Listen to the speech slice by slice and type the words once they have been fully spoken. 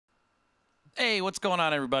Hey, what's going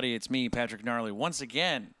on, everybody? It's me, Patrick Gnarly. Once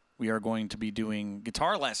again, we are going to be doing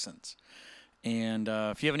guitar lessons. And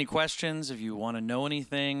if you have any questions, if you want to know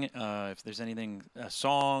anything, if there's anything, a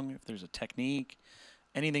song, if there's a technique,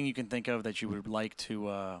 anything you can think of that you would like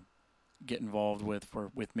to get involved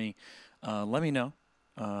with me, let me know.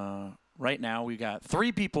 Right now, we got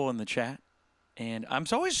 3 people in the chat, and I'm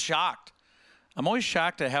always shocked. I'm always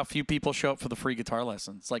shocked at how few people show up for the free guitar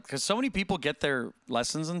lessons. Like, because so many people get their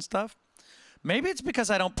lessons and stuff. Maybe it's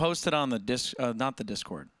because I don't post it on the not the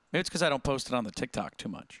Discord. Maybe it's because I don't post it on the TikTok too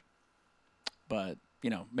much. But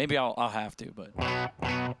you know, maybe I'll have to.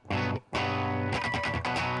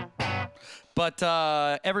 But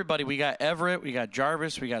everybody, we got Everett, we got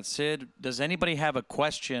Jarvis, we got Sid. Does anybody have a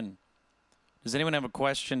question? Does anyone have a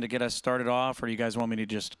question to get us started off, or do you guys want me to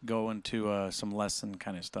just go into some lesson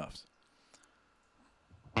kind of stuff?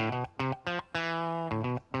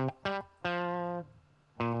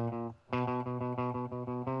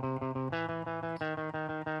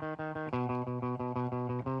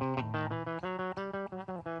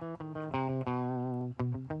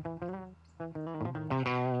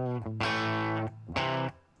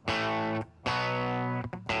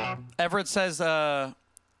 Everett says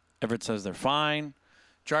they're fine.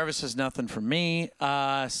 Jarvis says nothing for me.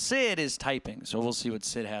 Sid is typing, so we'll see what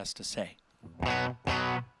Sid has to say.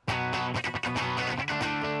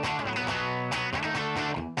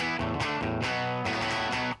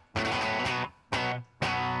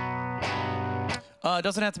 It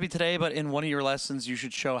doesn't have to be today, but in one of your lessons, you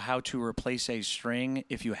should show how to replace a string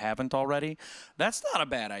if you haven't already. That's not a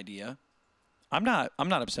bad idea. I'm not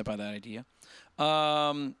upset by that idea.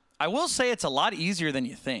 I will say it's a lot easier than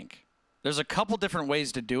you think. There's a couple different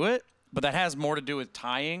ways to do it, but that has more to do with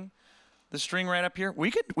tying the string right up here. We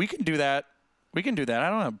can do that. We can do that. I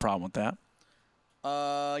don't have a problem with that.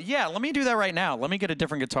 Yeah, let me do that right now. Let me get a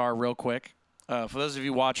different guitar real quick. For those of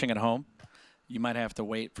you watching at home, you might have to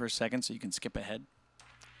wait for a second so you can skip ahead.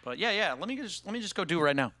 But yeah, let me just go do it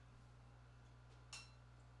right now.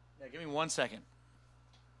 Yeah, give me 1 second.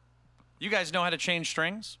 You guys know how to change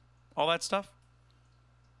strings? All that stuff?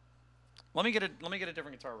 Let me get a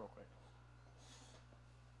different guitar real quick.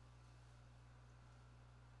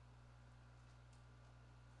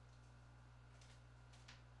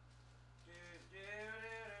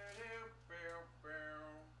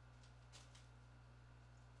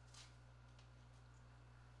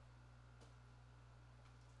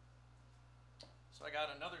 So I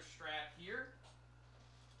got another Strat here.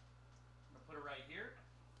 I'm gonna put it right here.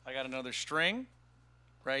 I got another string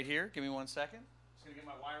right here. Give me 1 second. Just gonna get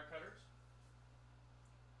my wire cutters.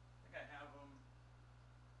 I think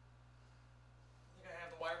I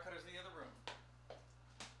have the wire cutters in the other room.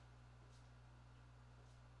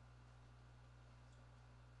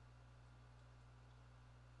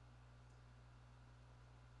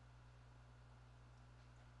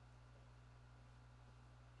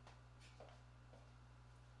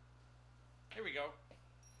 Here we go.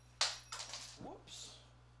 Whoops.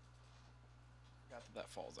 Forgot that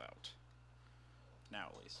falls out. Now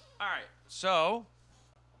at least. All right. So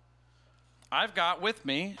I've got with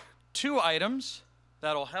me 2 items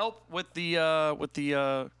that'll help with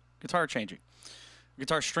the guitar changing,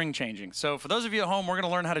 guitar string changing. So for those of you at home, we're going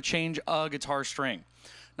to learn how to change a guitar string.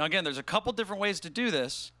 Now again, there's a couple different ways to do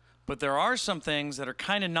this, but there are some things that are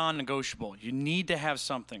kind of non-negotiable. You need to have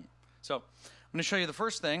something. So I'm going to show you the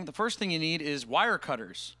first thing. The first thing you need is wire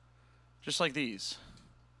cutters, just like these.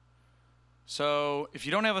 So if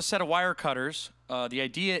you don't have a set of wire cutters, the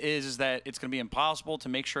idea is that it's going to be impossible to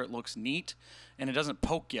make sure it looks neat and it doesn't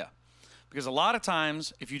poke you. Because a lot of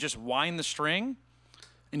times, if you just wind the string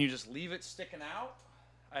and you just leave it sticking out,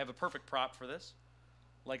 I have a perfect prop for this.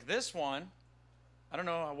 Like this one, I don't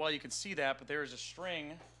know how well you can see that, but there's a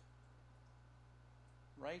string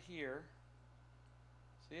right here.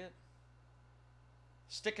 See it?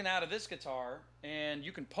 Sticking out of this guitar, and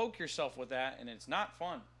you can poke yourself with that, and it's not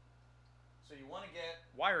fun. So you want to get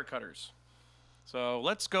wire cutters. So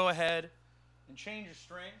let's go ahead and change your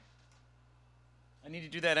string. I need to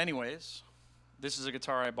do that anyways. This is a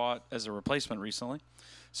guitar I bought as a replacement recently.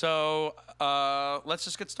 So let's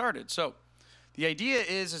just get started. So the idea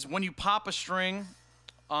is when you pop a string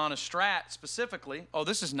on a Strat specifically, oh,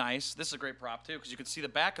 this is nice. This is a great prop too, because you can see the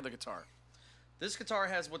back of the guitar. This guitar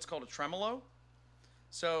has what's called a tremolo.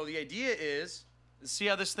 So the idea is, see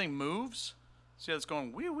how this thing moves? See how it's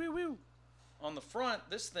going wee, wee, wee. On the front,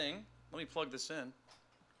 this thing, let me plug this in.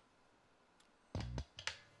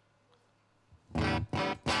 Should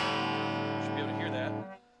be able to hear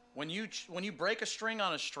that. When you break a string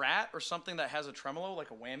on a Strat or something that has a tremolo,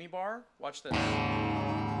 like a whammy bar, watch this.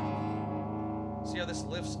 See how this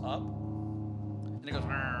lifts up? and it goes.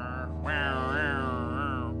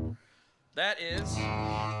 That is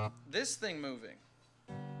this thing moving.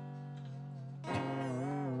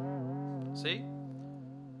 See?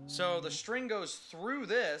 So the string goes through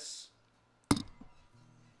this.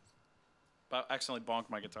 I accidentally bonked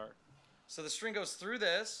my guitar. So the string goes through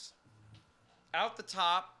this, out the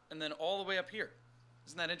top, and then all the way up here.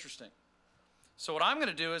 Isn't that interesting? So what I'm going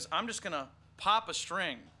to do is I'm just going to pop a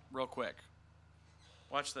string real quick.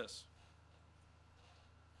 Watch this.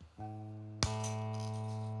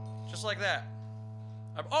 Just like that.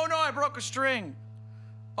 Oh no, I broke a string.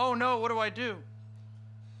 Oh no, what do I do?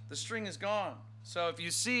 The string is gone. So if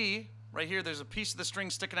you see right here, there's a piece of the string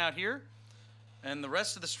sticking out here, and the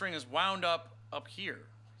rest of the string is wound up here.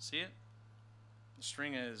 See it? The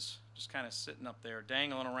string is just kind of sitting up there,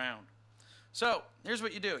 dangling around. So here's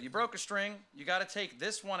what you do. You broke a string. You got to take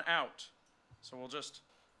this one out. So we'll just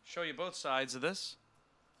show you both sides of this.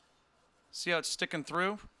 See how it's sticking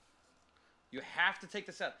through? You have to take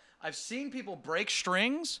this out. I've seen people break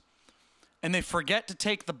strings, and they forget to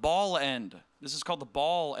take the ball end. This is called the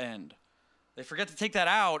ball end. They forget to take that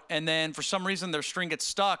out, and then for some reason their string gets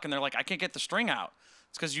stuck, and they're like, I can't get the string out.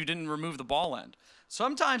 It's because you didn't remove the ball end.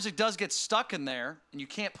 Sometimes it does get stuck in there, and you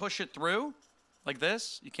can't push it through, like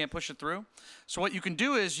this. You can't push it through. So what you can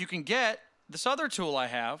do is you can get this other tool I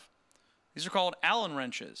have. These are called Allen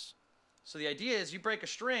wrenches. So the idea is you break a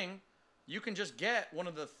string, you can just get one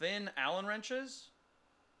of the thin Allen wrenches,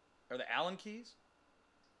 or the Allen keys,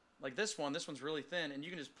 like this one. This one's really thin, and you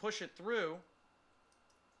can just push it through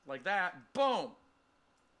like that. Boom!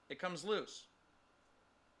 It comes loose.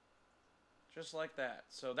 Just like that.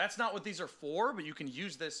 So that's not what these are for, but you can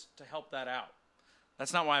use this to help that out.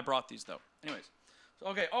 That's not why I brought these, though. Anyways. So,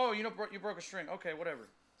 okay. Oh, you broke a string. Okay, whatever.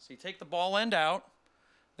 So you take the ball end out.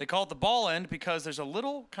 They call it the ball end because there's a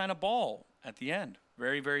little kind of ball at the end.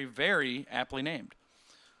 Very, very, very aptly named.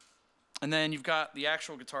 And then you've got the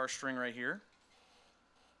actual guitar string right here.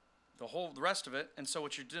 The rest of it. And so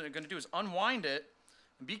what you're going to do is unwind it.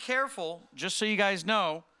 And be careful, just so you guys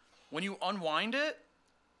know, when you unwind it,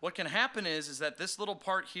 what can happen is that this little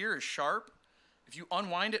part here is sharp. If you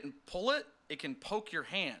unwind it and pull it, it can poke your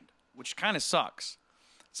hand, which kind of sucks.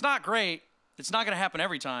 It's not great. It's not going to happen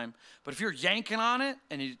every time. But if you're yanking on it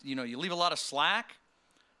and you leave a lot of slack,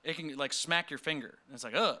 it can like smack your finger. And it's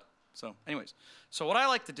like, ugh. So anyways, so what I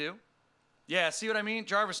like to do, yeah, see what I mean?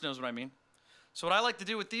 Jarvis knows what I mean. So what I like to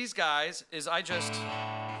do with these guys is I just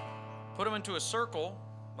put them into a circle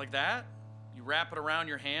like that. You wrap it around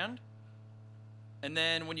your hand. And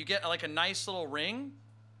then when you get like a nice little ring,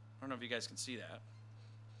 I don't know if you guys can see that.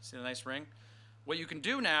 See the nice ring? What you can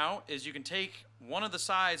do now is you can take one of the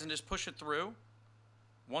sides and just push it through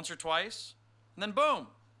once or twice, and then boom.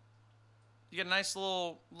 You get a nice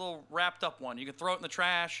little wrapped up one. You can throw it in the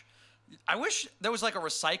trash. I wish there was like a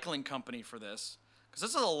recycling company for this, because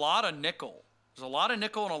this is a lot of nickel. There's a lot of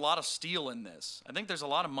nickel and a lot of steel in this. I think there's a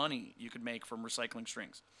lot of money you could make from recycling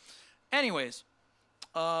strings. Anyways,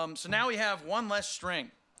 so now we have one less string.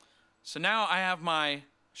 So now I have my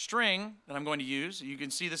string that I'm going to use. You can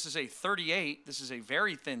see this is a 38. This is a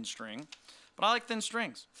very thin string, but I like thin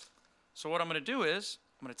strings. So what I'm going to do is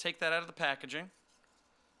I'm going to take that out of the packaging,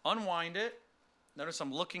 unwind it. Notice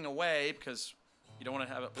I'm looking away because you don't want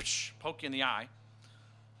to have it poke you in the eye.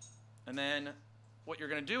 And then what you're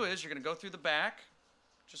going to do is you're going to go through the back,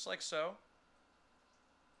 just like so,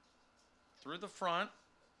 through the front,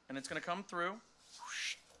 and it's going to come through.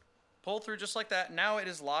 Pull through just like that. Now it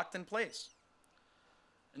is locked in place.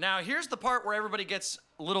 Now here's the part where everybody gets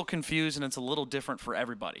a little confused, and it's a little different for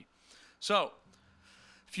everybody. So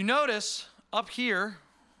if you notice up here,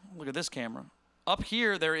 look at this camera. Up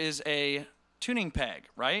here there is a tuning peg,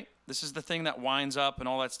 right? This is the thing that winds up and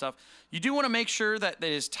all that stuff. You do want to make sure that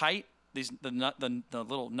it is tight. The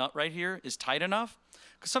little nut right here is tight enough,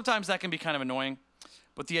 because sometimes that can be kind of annoying.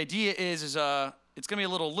 But the idea is it's going to be a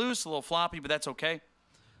little loose, a little floppy, but that's okay.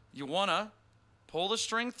 You want to pull the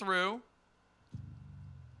string through,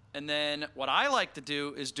 and then what I like to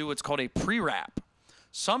do is do what's called a pre-wrap.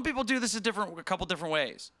 Some people do this a couple different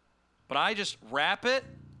ways, but I just wrap it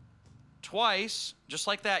twice, just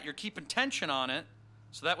like that. You're keeping tension on it,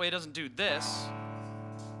 so that way it doesn't do this.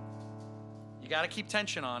 You got to keep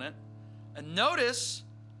tension on it. And notice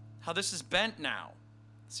how this is bent now.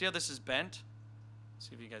 See how this is bent?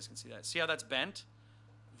 See if you guys can see that. See how that's bent?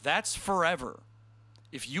 That's forever.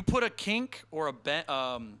 If you put a kink or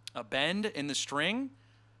a bend in the string,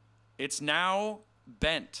 it's now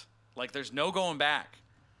bent. Like there's no going back.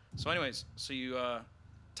 So anyways, so you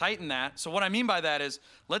tighten that. So what I mean by that is,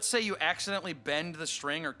 let's say you accidentally bend the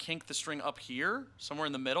string or kink the string up here, somewhere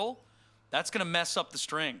in the middle. That's going to mess up the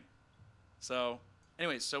string. So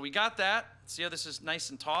Anyways, so we got that. See how this is nice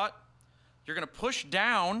and taut? You're going to push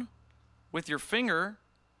down with your finger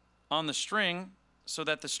on the string so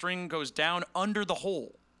that the string goes down under the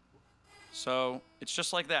hole. So it's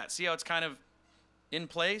just like that. See how it's kind of in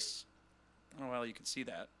place? Oh, well, you can see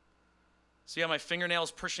that. See how my fingernail's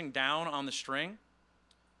pushing down on the string?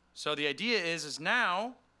 So the idea is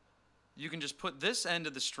now you can just put this end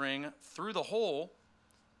of the string through the hole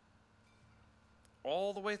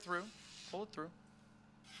all the way through. Pull it through.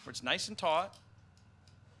 Where it's nice and taut.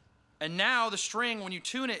 And now the string, when you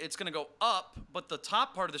tune it, it's going to go up, but the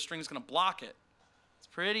top part of the string is going to block it. It's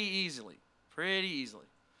pretty easily. Pretty easily.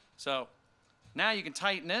 So now you can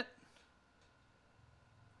tighten it.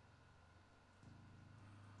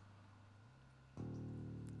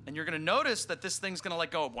 And you're going to notice that this thing's going to like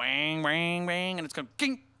go wang, wang, wang, and it's going to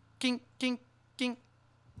kink, kink, kink, kink.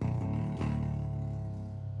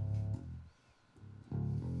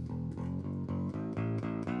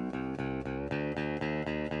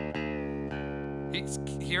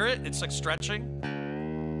 Hear it? It's like stretching.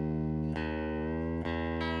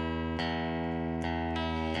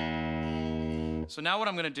 So now what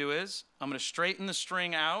I'm going to do is I'm going to straighten the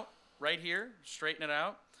string out right here, straighten it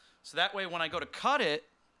out. So that way when I go to cut it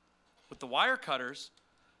with the wire cutters,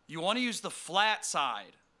 you want to use the flat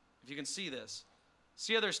side. If you can see this.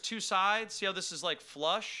 See how there's two sides? See how this is like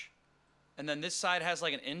flush? And then this side has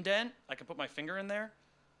like an indent? I can put my finger in there.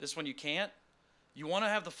 This one you can't. You want to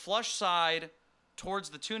have the flush side towards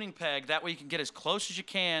the tuning peg. That way you can get as close as you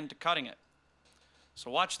can to cutting it.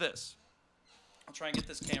 So watch this. I'll try and get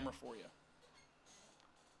this camera for you.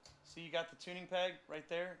 See, you got the tuning peg right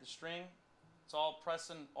there, the string. It's all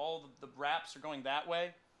pressing, all the wraps are going that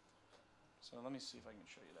way. So let me see if I can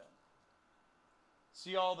show you that.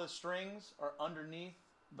 See all the strings are underneath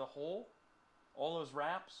the hole? All those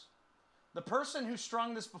wraps? The person who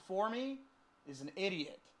strung this before me is an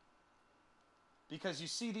idiot. Because you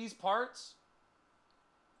see these parts?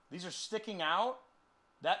 These are sticking out.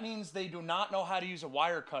 That means they do not know how to use a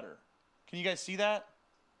wire cutter. Can you guys see that?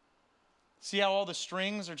 See how all the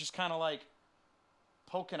strings are just kind of like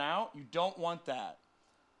poking out? You don't want that.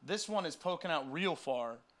 This one is poking out real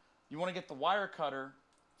far. You want to get the wire cutter,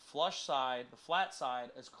 flush side, the flat side,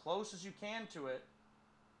 as close as you can to it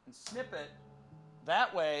and snip it.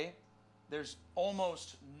 That way, there's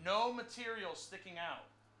almost no material sticking out.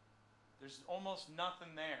 There's almost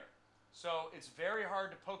nothing there. So it's very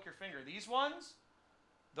hard to poke your finger. These ones,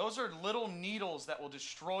 those are little needles that will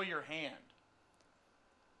destroy your hand.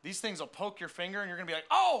 These things will poke your finger and you're going to be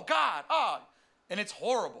like, oh, God, ah. And it's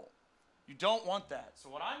horrible. You don't want that. So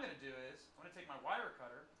what I'm going to do is, I'm going to take my wire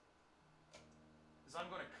cutter, is I'm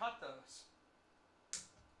going to cut those.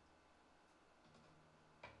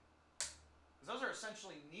 Because those are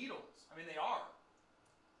essentially needles. I mean, they are.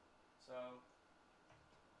 So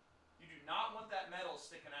you do not want that metal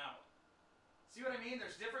sticking out. See what I mean?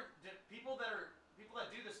 There's different people that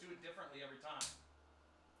do this do it differently every time.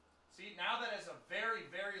 See, now that is a very,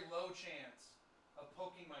 very low chance of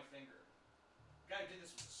poking my finger. The guy who did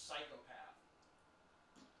this was a psychopath.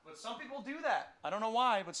 But some people do that. I don't know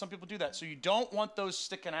why, but some people do that. So you don't want those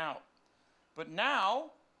sticking out. But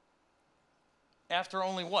now, after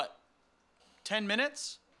only what? 10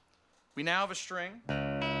 minutes, we now have a string.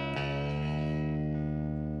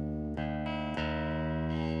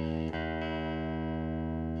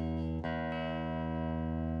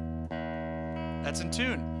 That's in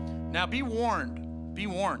tune. Now be warned, be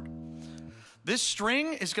warned. This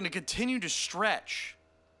string is going to continue to stretch.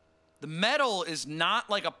 The metal is not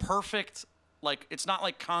like a perfect, like it's not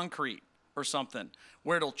like concrete or something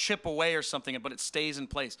where it'll chip away or something, but it stays in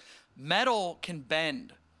place. Metal can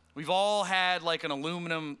bend. We've all had like an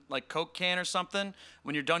aluminum like Coke can or something.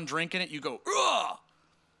 When you're done drinking it, you go, ugh!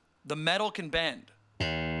 The metal can bend.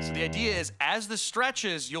 So the idea is as this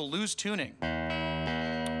stretches, you'll lose tuning.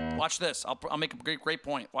 Watch this. I'll make a great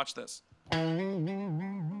point. Watch this. I'm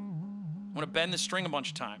going to bend the string a bunch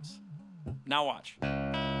of times. Now watch.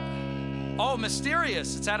 Oh,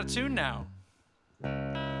 mysterious. It's out of tune now.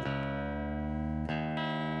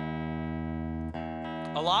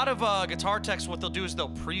 A lot of guitar techs, what they'll do is they'll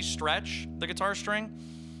pre-stretch the guitar string.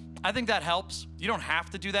 I think that helps. You don't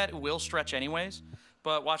have to do that. It will stretch anyways.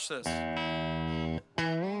 But watch this.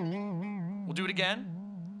 We'll do it again.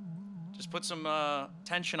 Just put some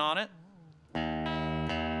tension on it.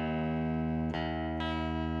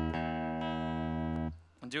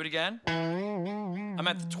 And do it again. I'm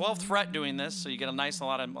at the 12th fret doing this, so you get a nice, a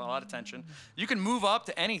lot of tension. You can move up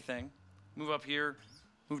to anything. Move up here,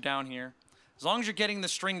 move down here. As long as you're getting the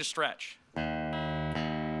string to stretch.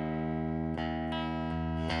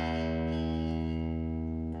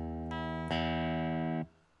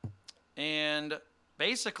 And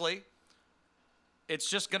basically, it's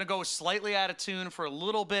just going to go slightly out of tune for a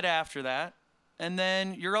little bit after that, and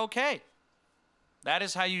then you're okay. That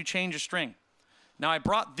is how you change a string. Now, I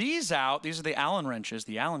brought these out. These are the Allen wrenches,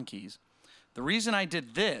 the Allen keys. The reason I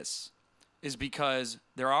did this is because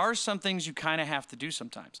there are some things you kind of have to do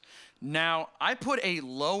sometimes. Now, I put a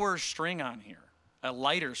lower string on here, a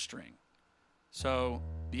lighter string. So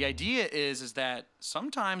the idea is that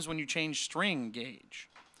sometimes when you change string gauge,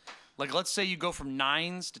 like let's say you go from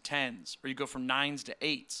 9s to 10s, or you go from 9s to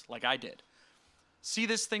 8s, like I did. See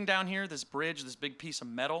this thing down here, this bridge, this big piece of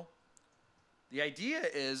metal? The idea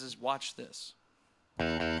is watch this.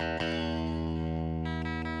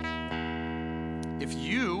 If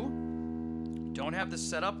you don't have this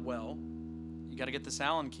set up well, you got to get this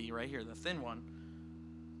Allen key right here, the thin one.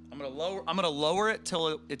 I'm gonna lower it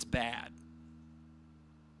till it's bad.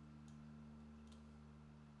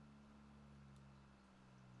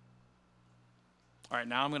 All right,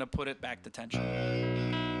 now I'm gonna put it back to tension.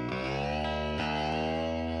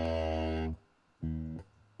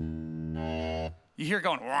 You hear it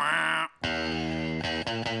going, wah.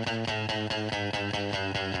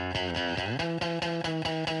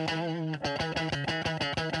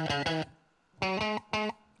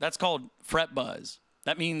 That's called fret buzz.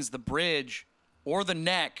 That means the bridge or the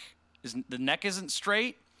neck isn't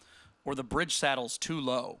straight, or the bridge saddle's too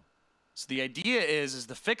low. So the idea is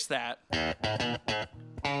to fix that.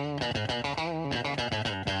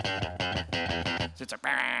 So it's a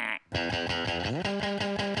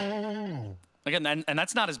again, and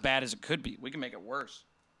that's not as bad as it could be. We can make it worse.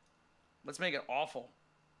 Let's make it awful.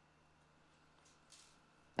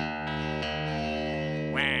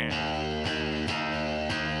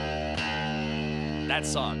 That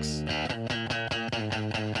sucks.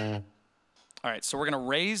 All right, so we're going to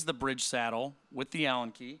raise the bridge saddle with the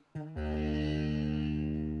Allen key.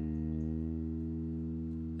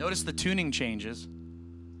 Notice the tuning changes,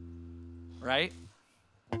 right?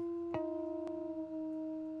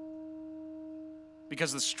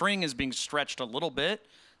 Because the string is being stretched a little bit,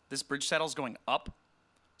 this bridge saddle is going up.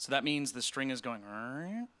 So that means the string is going,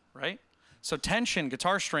 right? So tension,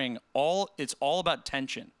 guitar string, it's all about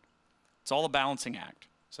tension. It's all a balancing act.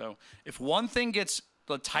 So if one thing gets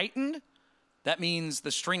tightened, that means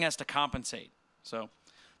the string has to compensate. So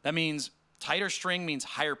that means tighter string means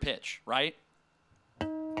higher pitch, right?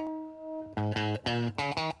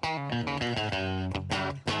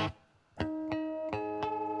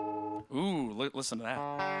 Ooh, listen to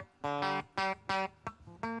that.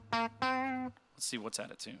 Let's see what's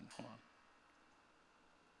out of tune. Hold on.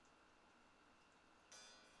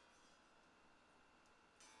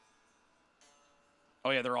 Oh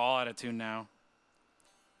yeah, they're all out of tune now.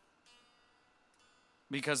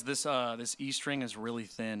 Because this E string is really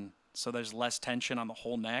thin, so there's less tension on the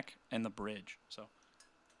whole neck and the bridge. So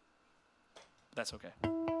that's okay.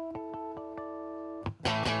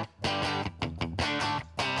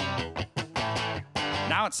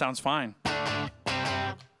 Now it sounds fine.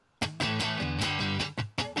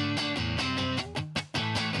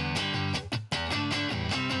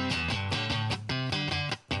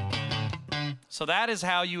 So that is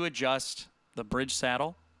how you adjust the bridge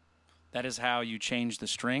saddle. That is how you change the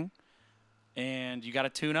string. And you got to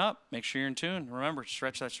tune up. Make sure you're in tune. Remember,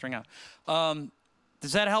 stretch that string out.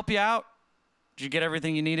 Does that help you out? Did you get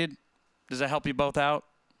everything you needed? Does that help you both out?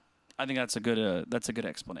 I think that's a good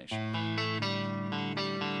explanation.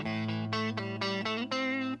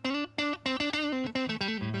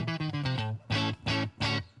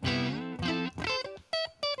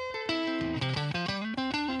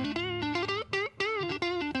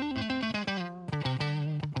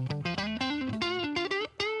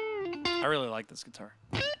 I really like this guitar.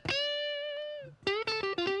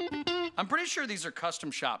 I'm pretty sure these are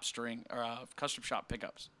custom shop string or custom shop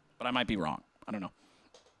pickups, but I might be wrong. I don't know.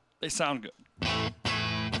 They sound good.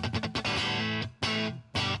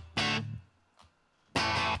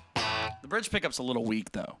 The bridge pickup's a little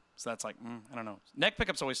weak though, so that's like I don't know. Neck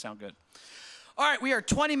pickups always sound good. All right, we are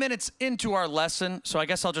 20 minutes into our lesson, so I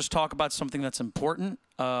guess I'll just talk about something that's important.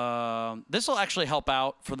 This will actually help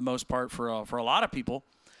out for the most part for a lot of people.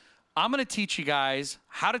 I'm going to teach you guys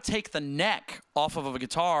how to take the neck off of a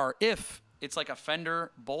guitar if it's like a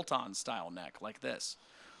Fender bolt-on style neck like this.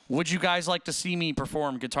 Would you guys like to see me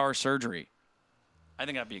perform guitar surgery? I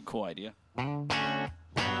think that'd be a cool idea.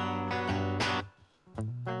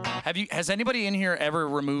 Has anybody in here ever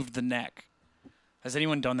removed the neck? Has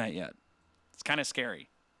anyone done that yet? It's kind of scary.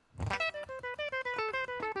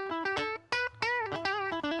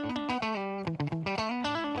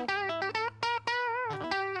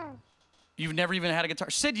 You've never even had a guitar.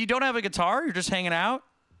 Sid, you don't have a guitar? You're just hanging out?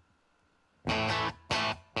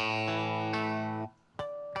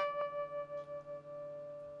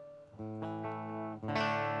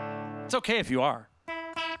 It's okay if you are.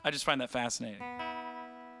 I just find that fascinating.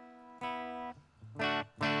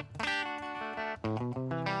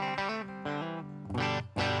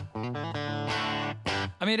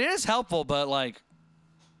 I mean, it is helpful, but like,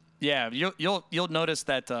 yeah, you'll notice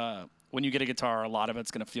that when you get a guitar, a lot of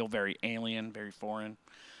it's gonna feel very alien, very foreign.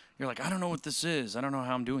 You're like, I don't know what this is. I don't know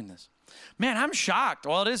how I'm doing this. Man, I'm shocked.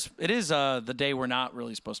 Well, it is the day we're not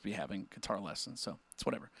really supposed to be having guitar lessons, so it's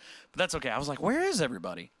whatever. But that's okay. I was like, where is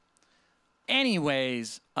everybody?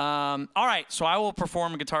 Anyways, all right, so I will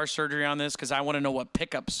perform guitar surgery on this because I want to know what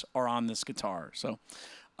pickups are on this guitar. So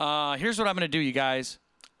here's what I'm going to do, you guys.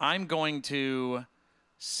 I'm going to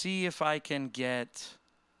see if I can get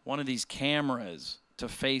one of these cameras to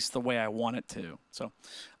face the way I want it to. So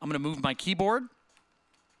I'm going to move my keyboard.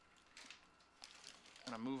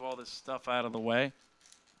 I'm going to move all this stuff out of the way.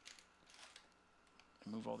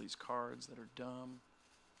 And move all these cards that are dumb.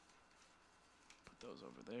 Put those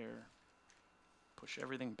over there. Push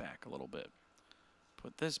everything back a little bit.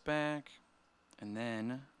 Put this back, and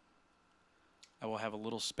then I will have a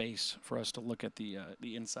little space for us to look at the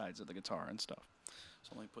insides of the guitar and stuff.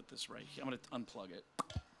 So let me put this right here. I'm going to unplug it.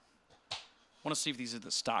 I want to see if these are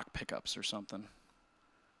the stock pickups or something.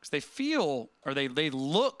 Because they feel, or they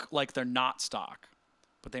look like they're not stock,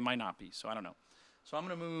 but they might not be, so I don't know. So I'm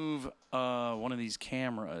going to move one of these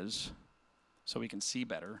cameras so we can see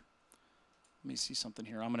better. Let me see something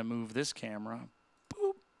here. I'm going to move this camera.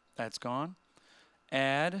 Boop. That's gone.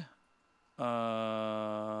 Add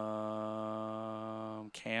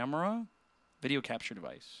camera. Video capture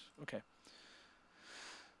device. Okay.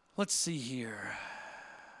 Let's see here.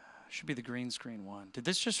 Should be the green screen one. Did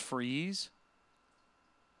this just freeze?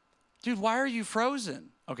 Dude, why are you frozen?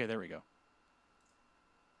 Okay, there we go.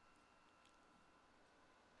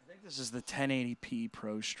 I think this is the 1080p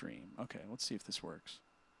Pro Stream. Okay, let's see if this works.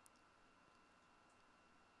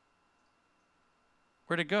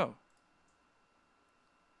 Where'd it go?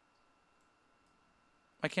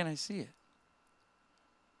 Why can't I see it?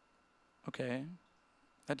 Okay,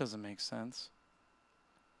 that doesn't make sense.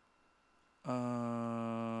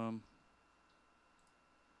 Let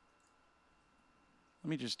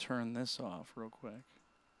me just turn this off real quick. And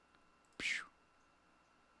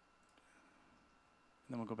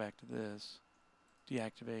then we'll go back to this.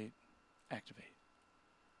 Deactivate, activate.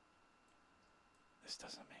 This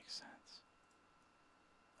doesn't make sense.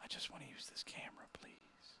 I just want to use this camera, please.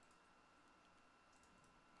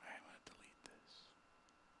 All right, I'm going to delete this.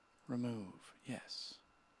 Remove, yes.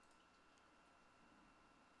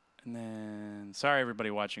 And then, sorry everybody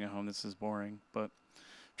watching at home, this is boring, but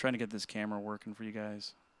trying to get this camera working for you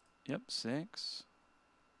guys. Yep, 6.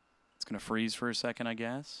 It's going to freeze for a second, I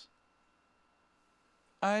guess.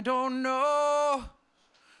 I don't know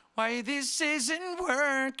why this isn't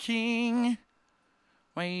working.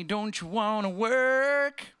 Why don't you want to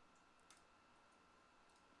work?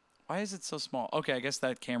 Why is it so small? Okay, I guess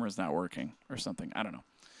that camera's not working or something. I don't know.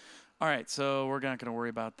 All right, so we're not going to worry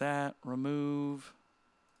about that. Remove.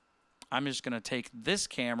 I'm just going to take this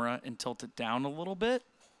camera and tilt it down a little bit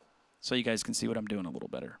so you guys can see what I'm doing a little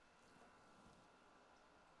better.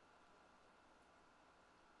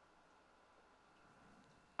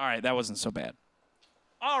 All right, that wasn't so bad.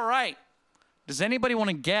 All right. Does anybody want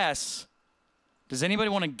to guess? Does anybody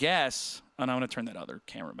want to guess? Oh, no, I'm going to turn that other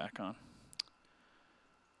camera back on.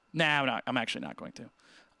 Nah, I'm not. I'm actually not going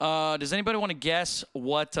to. Does anybody want to guess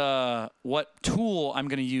what tool I'm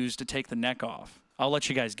going to use to take the neck off? I'll let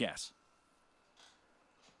you guys guess.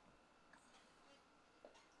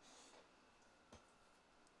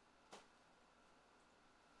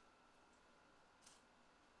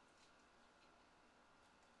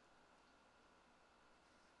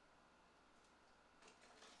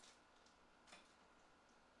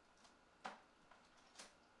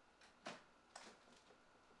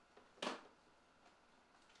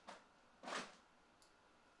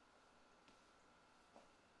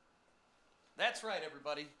 That's right,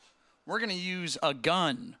 everybody. We're going to use a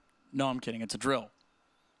gun. No, I'm kidding. It's a drill.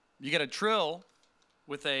 You get a drill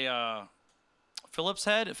with a Phillips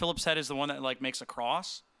head. A Phillips head is the one that like makes a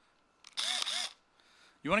cross.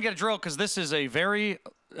 You want to get a drill because this is a very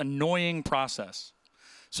annoying process.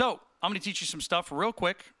 So I'm going to teach you some stuff real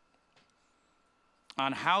quick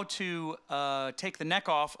on how to take the neck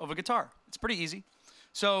off of a guitar. It's pretty easy.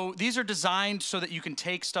 So these are designed so that you can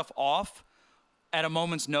take stuff off at a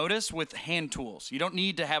moment's notice with hand tools. You don't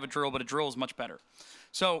need to have a drill, but a drill is much better.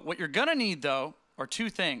 So what you're gonna need though are two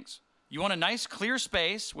things. You want a nice clear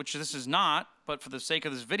space, which this is not, but for the sake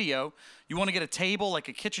of this video, you want to get a table, like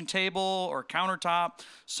a kitchen table or a countertop,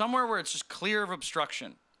 somewhere where it's just clear of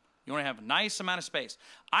obstruction. You want to have a nice amount of space.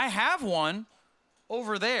 I have one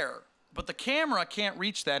over there, but the camera can't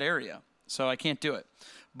reach that area, so I can't do it.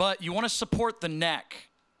 But you want to support the neck.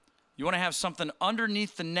 You want to have something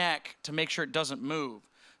underneath the neck to make sure it doesn't move.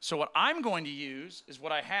 So what I'm going to use is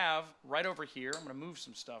what I have right over here. I'm going to move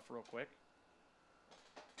some stuff real quick.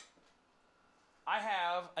 I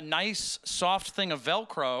have a nice soft thing of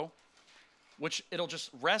Velcro, which it'll just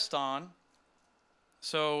rest on.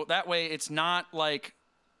 So that way it's not like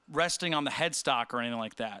resting on the headstock or anything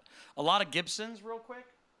like that. A lot of Gibsons, real quick.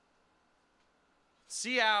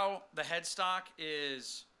 See how the headstock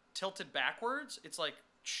is tilted backwards? It's like,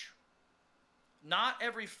 not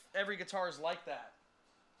every guitar is like that.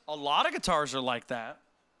 A lot of guitars are like that.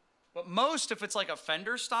 But most, if it's like a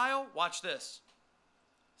Fender style, watch this.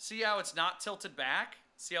 See how it's not tilted back?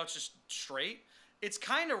 See how it's just straight? It's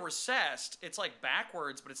kind of recessed. It's like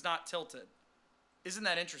backwards, but it's not tilted. Isn't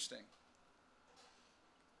that interesting?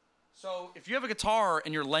 So if you have a guitar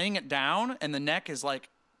and you're laying it down and the neck is like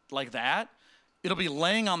that, it'll be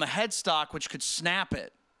laying on the headstock, which could snap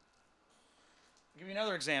it. I'll give you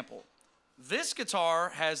another example. This guitar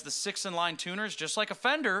has the 6-in-line tuners, just like a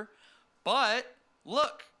Fender, but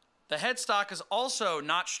look, the headstock is also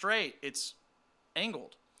not straight. It's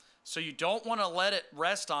angled. So you don't want to let it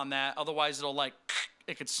rest on that, otherwise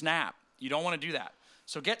it could snap. You don't want to do that.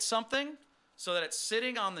 So get something so that it's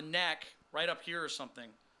sitting on the neck right up here or something.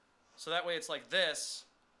 So that way it's like this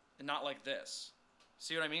and not like this.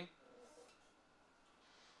 See what I mean?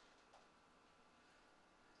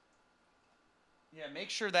 Yeah,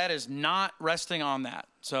 make sure that is not resting on that.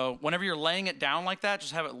 So whenever you're laying it down like that,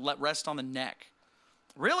 just have it rest on the neck.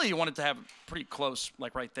 Really, you want it to have pretty close,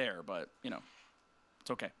 like right there, but, you know,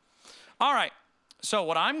 it's okay. All right, so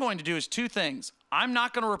what I'm going to do is two things. I'm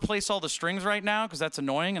not going to replace all the strings right now because that's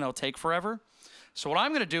annoying and it'll take forever. So what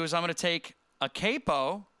I'm going to do is I'm going to take a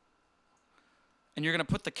capo, and you're going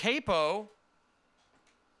to put the capo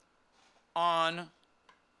on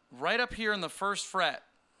right up here in the first fret.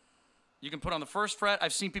 You can put it on the first fret.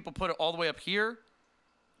 I've seen people put it all the way up here,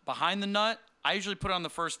 behind the nut. I usually put it on the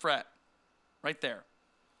first fret, right there.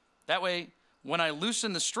 That way, when I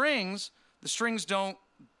loosen the strings don't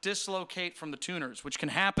dislocate from the tuners, which can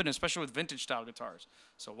happen, especially with vintage style guitars.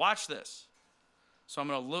 So watch this. So I'm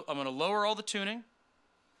gonna lower all the tuning.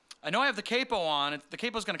 I know I have the capo on. The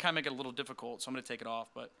capo's gonna kind of make it a little difficult, so I'm gonna take it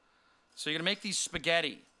off. But so you're gonna make these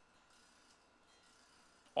spaghetti.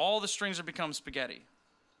 All the strings are become spaghetti.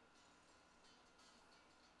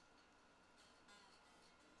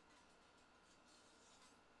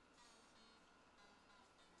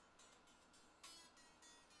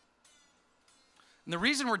 And the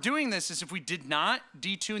reason we're doing this is if we did not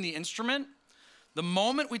detune the instrument, the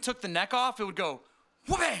moment we took the neck off, it would go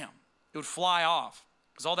wham! It would fly off.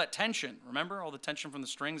 Because all that tension, remember? All the tension from the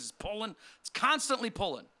strings is pulling. It's constantly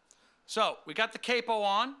pulling. So we got the capo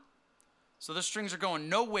on. So the strings are going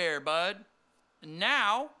nowhere, bud. And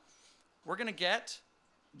now we're going to get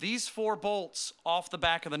these 4 bolts off the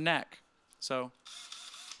back of the neck. So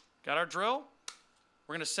got our drill.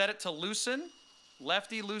 We're going to set it to loosen.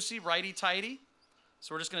 Lefty loosey, righty tighty.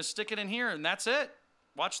 So we're just going to stick it in here, and that's it.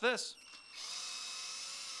 Watch this.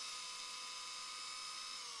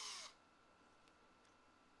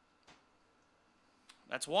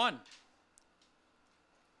 That's 1.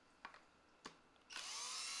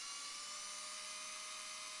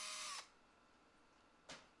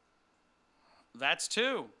 That's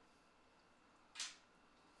 2.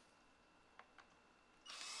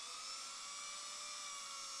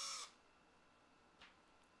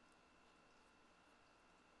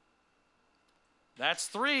 That's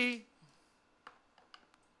 3.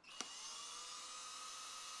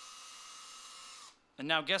 And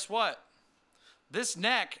now guess what? This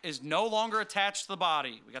neck is no longer attached to the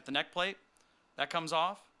body. We got the neck plate. That comes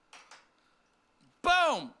off.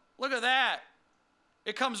 Boom! Look at that.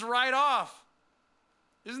 It comes right off.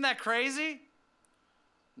 Isn't that crazy?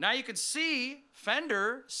 Now you can see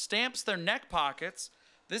Fender stamps their neck pockets.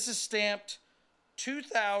 This is stamped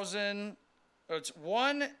 2000. It's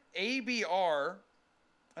 1 ABR.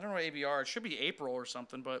 I don't know what ABR. It should be April or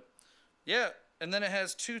something, but yeah. And then it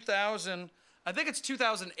has 2000. I think it's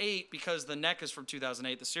 2008 because the neck is from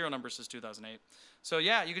 2008. The serial number says 2008. So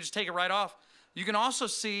yeah, you can just take it right off. You can also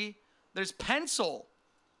see there's pencil.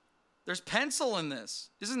 There's pencil in this.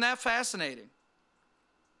 Isn't that fascinating?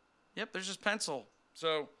 Yep, there's just pencil.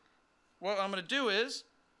 So what I'm going to do is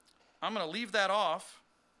I'm going to leave that off.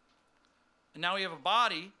 And now we have a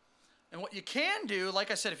body. And what you can do,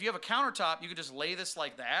 like I said, if you have a countertop, you could just lay this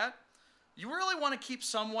like that. You really want to keep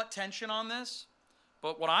somewhat tension on this.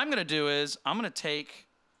 But what I'm going to do is I'm going to take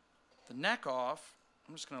the neck off.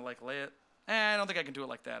 I'm just going to like lay it. I don't think I can do it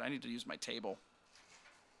like that. I need to use my table.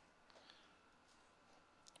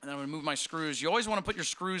 And then I'm going to move my screws. You always want to put your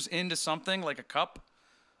screws into something like a cup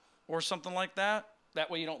or something like that. That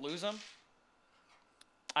way you don't lose them.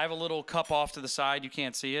 I have a little cup off to the side. You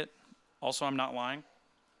can't see it. Also, I'm not lying.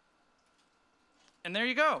 And there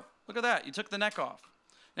you go. Look at that. You took the neck off.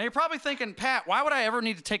 Now, you're probably thinking, Pat, why would I ever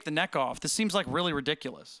need to take the neck off? This seems like really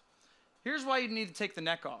ridiculous. Here's why you need to take the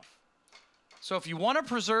neck off. So if you want to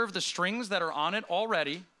preserve the strings that are on it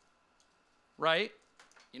already, right?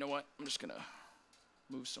 You know what? I'm just going to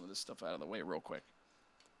move some of this stuff out of the way real quick.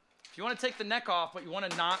 If you want to take the neck off, but you want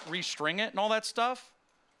to not restring it and all that stuff,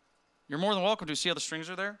 you're more than welcome to. See how the strings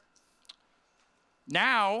are there?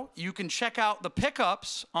 Now, you can check out the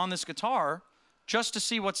pickups on this guitar just to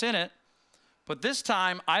see what's in it. But this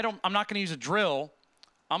time, I'm not going to use a drill.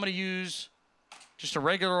 I'm going to use just a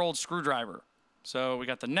regular old screwdriver. So we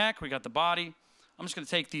got the neck, we got the body. I'm just going to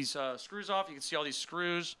take these screws off. You can see all these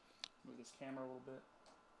screws. Move this camera a little bit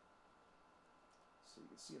so you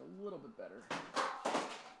can see it a little bit better.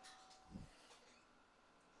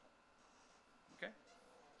 Okay.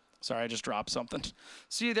 Sorry, I just dropped something.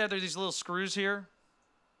 See there, there's these little screws here.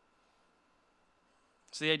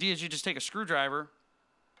 So the idea is you just take a screwdriver,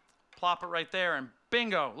 plop it right there, and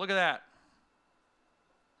bingo, look at that.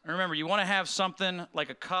 And remember, you want to have something like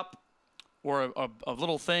a cup or a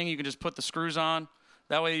little thing you can just put the screws on.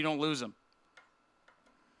 That way you don't lose them.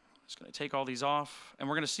 I'm just going to take all these off, and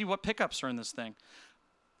we're going to see what pickups are in this thing.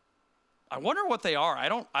 I wonder what they are. I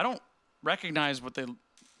don't recognize what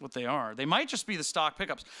they are. They might just be the stock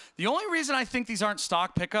pickups. The only reason I think these aren't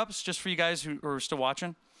stock pickups, just for you guys who are still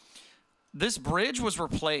watching, this bridge was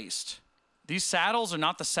replaced. These saddles are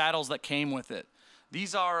not the saddles that came with it.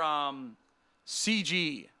 These are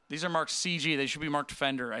CG. These are marked CG. They should be marked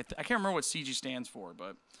Fender. I can't remember what CG stands for,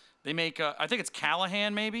 but they make, I think it's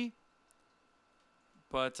Callahan maybe.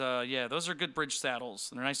 But yeah, those are good bridge saddles.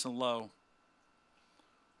 They're nice and low.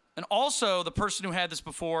 And also, the person who had this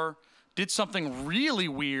before did something really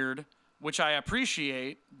weird, which I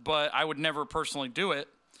appreciate, but I would never personally do it.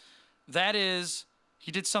 That is,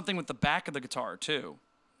 he did something with the back of the guitar too.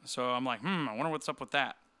 So I'm like, I wonder what's up with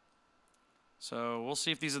that. So we'll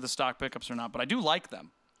see if these are the stock pickups or not, but I do like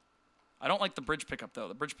them. I don't like the bridge pickup, though.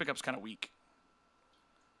 The bridge pickup's kind of weak.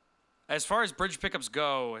 As far as bridge pickups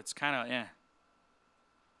go, it's kind of, eh.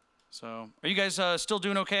 So are you guys still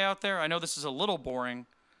doing okay out there? I know this is a little boring,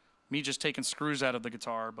 me just taking screws out of the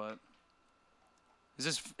guitar, but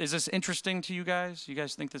is this interesting to you guys? You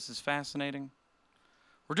guys think this is fascinating?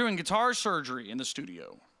 We're doing guitar surgery in the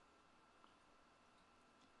studio.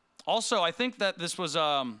 Also, I think that this was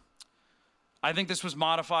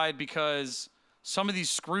modified because some of these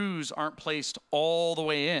screws aren't placed all the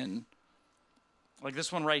way in. Like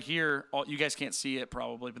this one right here, you guys can't see it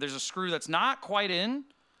probably, but there's a screw that's not quite in,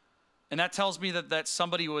 and that tells me that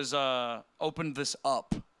somebody was opened this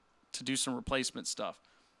up to do some replacement stuff.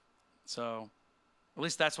 So at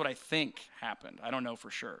least that's what I think happened. I don't know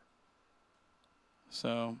for sure.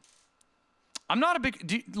 So I'm not a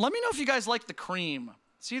big... let me know if you guys like the cream.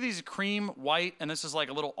 See these cream white, and this is like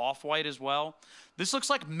a little off-white as well. This looks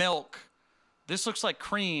like milk. This looks like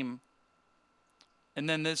cream. And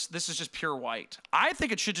then this is just pure white. I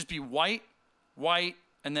think it should just be white, white,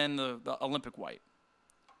 and then the Olympic white.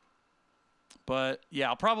 But yeah,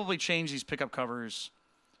 I'll probably change these pickup covers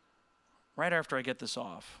right after I get this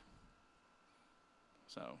off.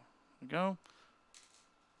 So, there we go.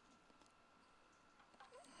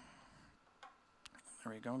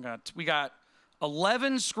 There we go. We got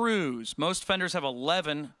 11 screws. Most Fenders have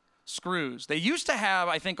 11 screws. They used to have,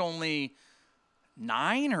 I think, only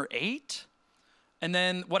 9 or 8. And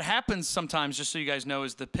then what happens sometimes, just so you guys know,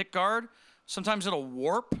 is the pick guard, sometimes it'll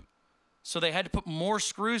warp. So they had to put more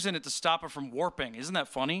screws in it to stop it from warping. Isn't that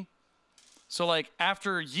funny? So like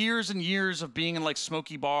after years and years of being in like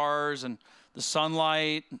smoky bars and the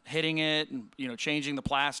sunlight hitting it and, you know, changing the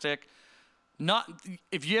plastic,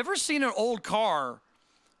 if you ever seen an old car,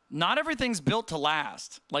 not everything's built to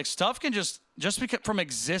last. Like stuff can just because from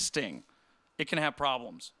existing, it can have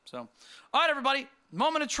problems. So, all right, everybody,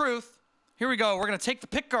 moment of truth. Here we go. We're going to take the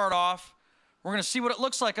pick guard off. We're going to see what it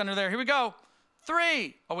looks like under there. Here we go.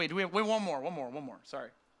 3. Oh, wait, wait, one more. Sorry.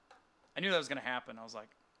 I knew that was going to happen. I was like,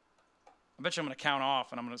 I bet you I'm going to count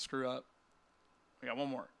off and I'm going to screw up. We got one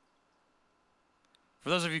more. For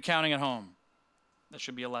those of you counting at home, that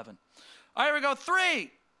should be 11. All right, here we go. 3,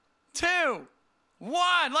 2,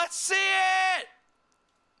 1. Let's see it.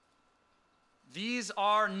 These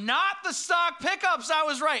are not the stock pickups. I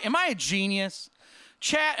was right. Am I a genius?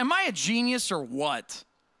 Chat, am I a genius or what?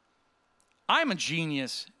 I'm a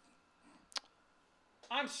genius.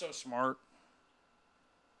 I'm so smart.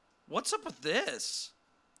 What's up with this?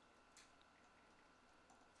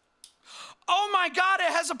 Oh my God,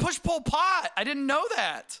 it has a push-pull pot. I didn't know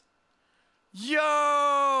that.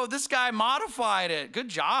 Yo, this guy modified it. Good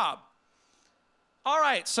job. All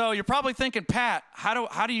right, so you're probably thinking, Pat,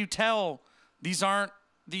 how do you tell these aren't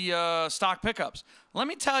the stock pickups? Let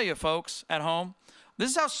me tell you, folks at home,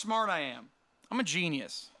 this is how smart I am. I'm a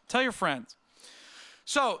genius. Tell your friends.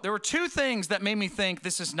 So there were two things that made me think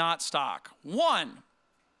this is not stock. One,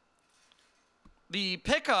 the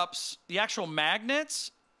pickups, the actual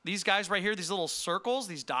magnets, these guys right here, these little circles,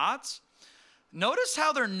 these dots, notice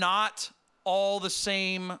how they're not all the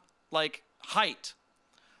same, like, height.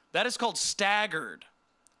 That is called staggered.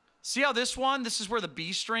 See how this is where the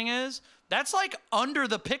B string is? That's like under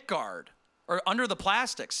the pick guard or under the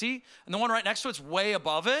plastic. See? And the one right next to it's way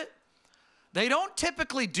above it. They don't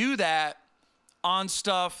typically do that on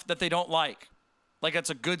stuff that they don't like. Like that's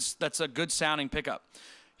a good sounding pickup.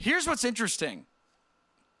 Here's what's interesting.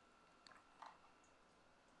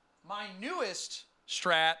 My newest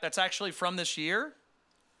Strat that's actually from this year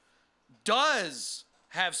does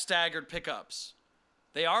have staggered pickups.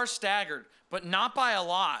 They are staggered, but not by a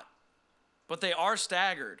lot. But they are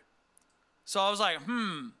staggered. So I was like,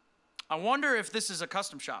 I wonder if this is a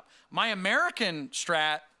custom shop. My American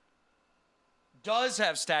Strat does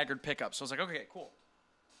have staggered pickups. So I was like, okay, cool.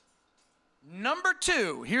 Number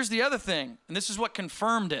two, here's the other thing, and this is what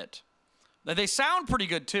confirmed it. They sound pretty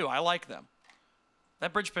good too. I like them.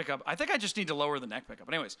 That bridge pickup, I think I just need to lower the neck pickup.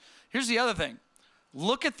 But anyways, here's the other thing.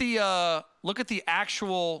 Look at the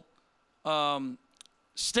actual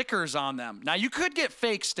stickers on them. Now, you could get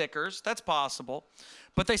fake stickers. That's possible.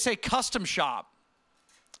 But they say custom shop.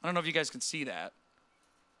 I don't know if you guys can see that.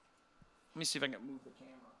 Let me see if I can move the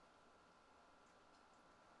camera.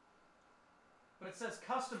 But it says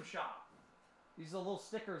custom shop. These are little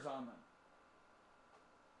stickers on them.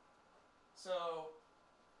 So,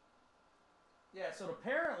 yeah, so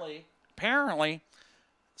apparently,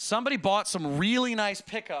 somebody bought some really nice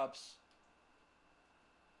pickups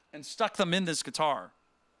and stuck them in this guitar.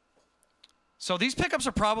 So these pickups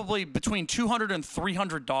are probably between $200 and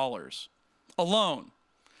 $300 alone.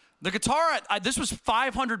 The guitar, this was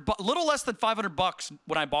 $500, a little less than $500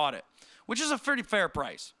 when I bought it, which is a pretty fair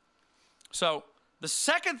price. So the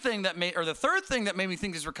third thing that made me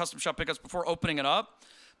think these were custom shop pickups before opening it up,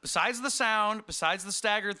 besides the sound, besides the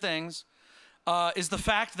staggered things, is the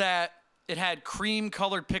fact that it had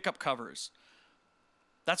cream-colored pickup covers.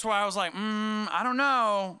 That's why I was like, I don't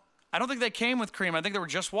know. I don't think they came with cream. I think they were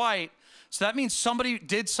just white. So that means somebody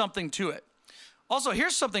did something to it. Also,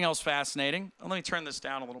 here's something else fascinating. Let me turn this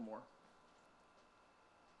down a little more.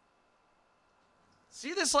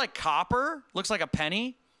 See this like copper? Looks like a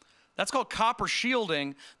penny. That's called copper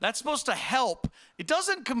shielding. That's supposed to help. It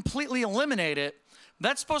doesn't completely eliminate it.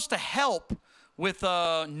 That's supposed to help with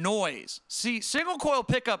noise. See, single coil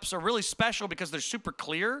pickups are really special because they're super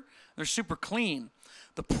clear. They're super clean.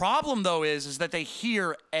 The problem, though, is that they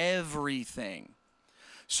hear everything.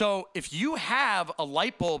 So if you have a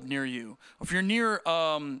light bulb near you, or if you're near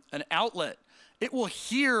an outlet, it will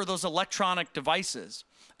hear those electronic devices,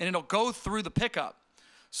 and it'll go through the pickup.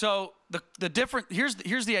 So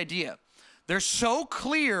here's the idea. They're so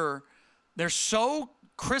clear, they're so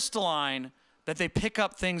crystalline that they pick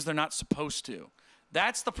up things they're not supposed to.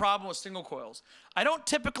 That's the problem with single coils. I don't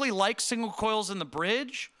typically like single coils in the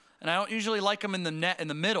bridge, and I don't usually like them in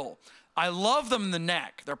the middle. I love them in the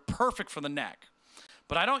neck. They're perfect for the neck.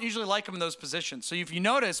 But I don't usually like them in those positions. So if you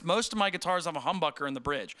notice, most of my guitars have a humbucker in the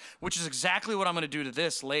bridge, which is exactly what I'm going to do to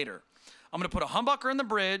this later. I'm going to put a humbucker in the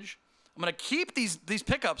bridge. I'm going to keep these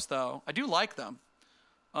pickups, though. I do like them.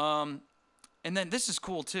 And then this is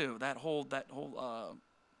cool, too, that whole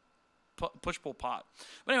push-pull pot.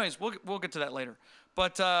 But anyways, we'll get to that later.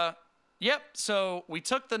 But, yep, so we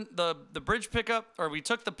took the bridge pickup, or we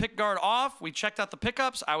took the pick guard off. We checked out the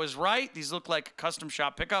pickups. I was right. These look like custom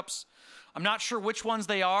shop pickups. I'm not sure which ones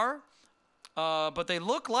they are, but they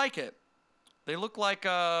look like it. They look like,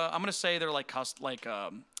 I'm going to say they're like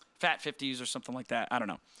Fat 50s or something like that. I don't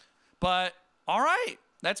know. But, all right.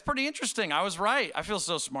 That's pretty interesting. I was right. I feel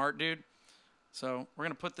so smart, dude. So we're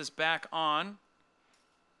going to put this back on.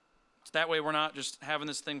 So that way we're not just having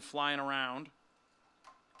this thing flying around.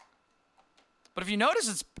 But if you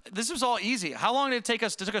notice, this was all easy. How long did it take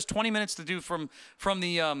us? It took us 20 minutes to do from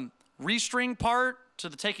the restring part to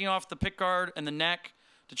the taking off the pick guard and the neck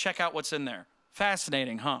to check out what's in there.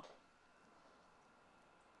 Fascinating, huh?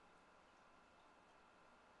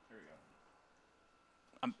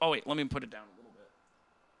 Oh, wait, let me put it down a little bit.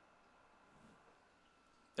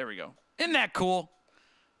 There we go. Isn't that cool?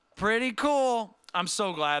 Pretty cool. I'm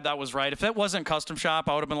so glad that was right. If it wasn't Custom Shop,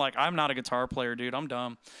 I would have been like, I'm not a guitar player, dude. I'm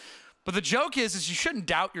dumb. But the joke is you shouldn't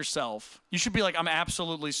doubt yourself. You should be like, I'm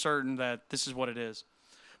absolutely certain that this is what it is.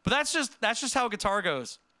 But that's just how guitar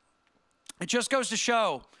goes. It just goes to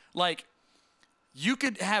show, like, you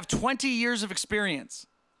could have 20 years of experience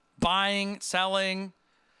buying, selling,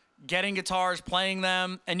 getting guitars, playing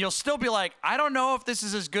them, and you'll still be like, I don't know if this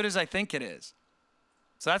is as good as I think it is.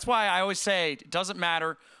 So that's why I always say, it doesn't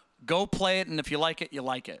matter. Go play it, and if you like it, you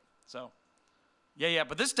like it. So, yeah.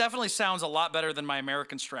 But this definitely sounds a lot better than my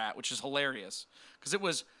American Strat, which is hilarious. Because it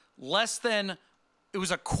was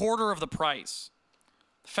a quarter of the price.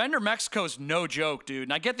 Fender Mexico's no joke, dude.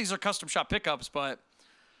 And I get these are custom shop pickups, but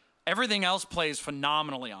everything else plays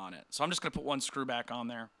phenomenally on it. So I'm just going to put one screw back on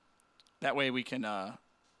there. That way we can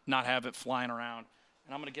not have it flying around.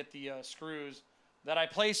 And I'm going to get the screws that I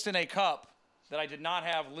placed in a cup that I did not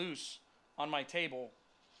have loose on my table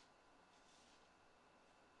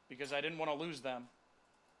because I didn't want to lose them.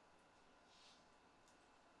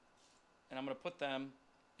 And I'm going to put them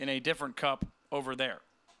in a different cup over there.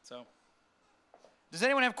 So, does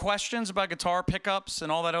anyone have questions about guitar pickups and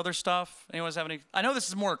all that other stuff? Anyone have any? I know this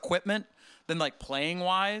is more equipment than like playing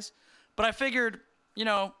wise, but I figured, you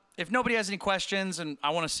know, if nobody has any questions and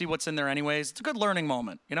I want to see what's in there anyways, it's a good learning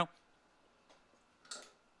moment, you know?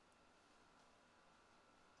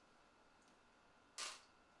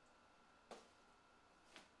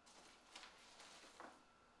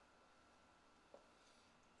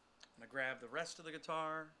 I'm going to grab the rest of the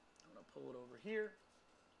guitar. I'm going to pull it over here.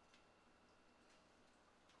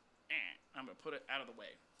 I'm going to put it out of the way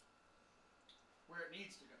where it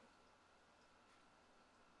needs to go.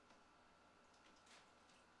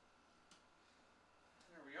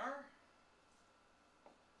 There we are.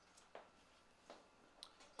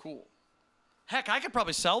 Cool. Heck, I could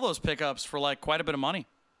probably sell those pickups for like quite a bit of money.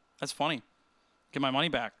 That's funny. Get my money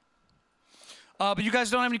back. But you guys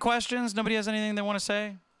don't have any questions? Nobody has anything they want to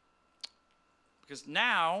say? Because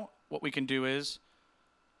now what we can do is,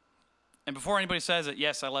 and before anybody says it,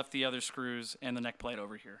 yes, I left the other screws and the neck plate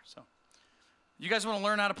over here. So, you guys want to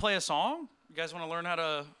learn how to play a song? You guys want to learn how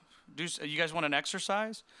to do? You guys want an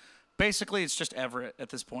exercise? Basically, it's just Everett at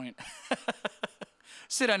this point.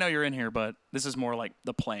 Sid, I know you're in here, but this is more like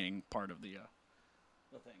the playing part of the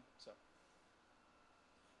thing. So,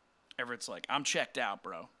 Everett's like, I'm checked out,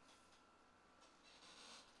 bro.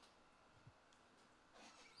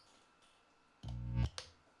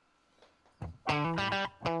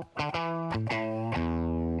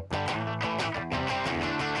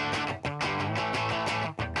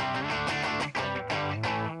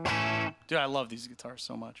 Dude, I love these guitars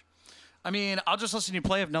so much. I mean, I'll just listen to you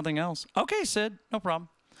play if nothing else. Okay, Sid, no problem.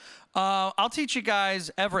 I'll teach you guys.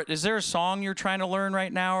 Everett, is there a song you're trying to learn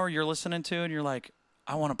right now or you're listening to and you're like,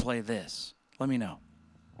 I want to play this? Let me know.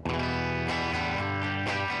 'Cause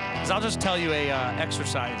I'll just tell you a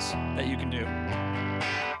exercise that you can do.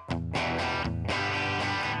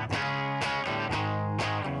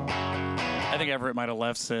 I think Everett might have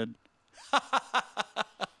left Sid.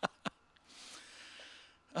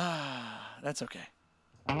 That's okay.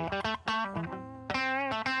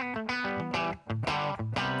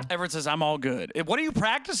 Everett says, I'm all good. What are you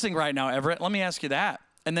practicing right now, Everett? Let me ask you that.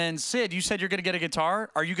 And then, Sid, you said you're going to get a guitar.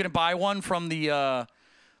 Are you going to buy one from the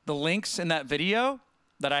links in that video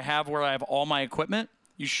that I have where I have all my equipment?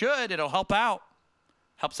 You should. It'll help out.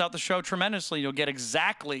 Helps out the show tremendously. You'll get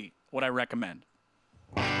exactly what I recommend.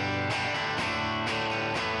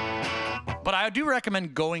 But I do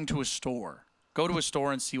recommend going to a store. Go to a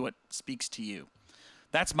store and see what speaks to you.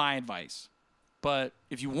 That's my advice. But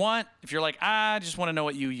if you're like, I just want to know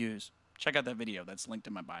what you use, check out that video. That's linked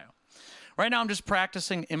in my bio. Right now, I'm just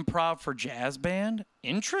practicing improv for jazz band.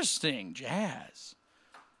 Interesting, jazz.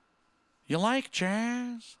 You like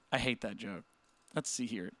jazz? I hate that joke. Let's see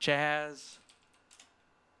here. Jazz,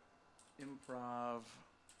 improv,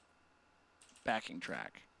 backing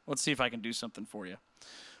track. Let's see if I can do something for you.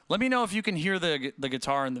 Let me know if you can hear the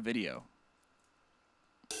guitar in the video.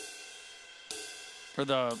 Or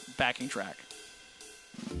the backing track.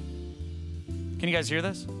 Can you guys hear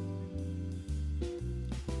this?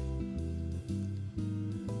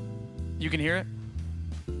 You can hear it?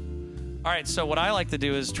 All right, so what I like to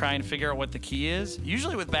do is try and figure out what the key is.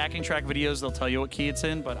 Usually with backing track videos, they'll tell you what key it's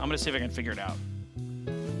in, but I'm going to see if I can figure it out.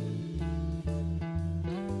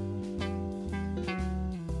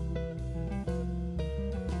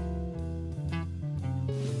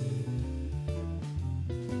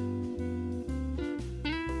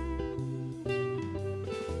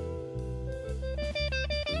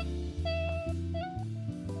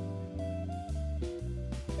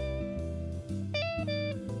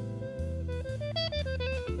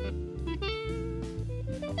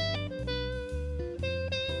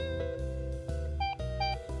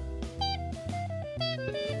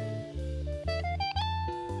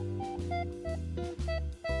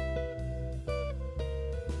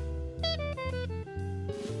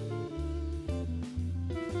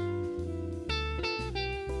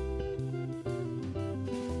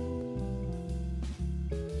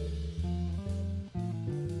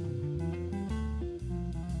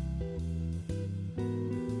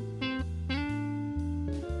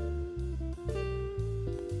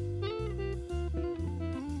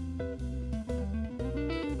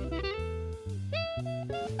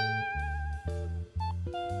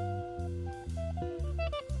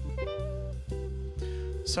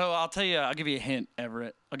 So I'll tell you, I'll give you a hint,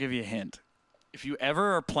 Everett. I'll give you a hint. If you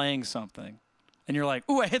ever are playing something and you're like,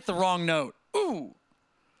 ooh, I hit the wrong note. Ooh.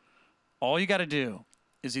 All you got to do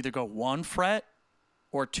is either go 1 fret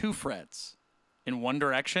or 2 frets in one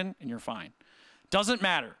direction and you're fine. Doesn't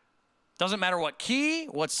matter. Doesn't matter what key,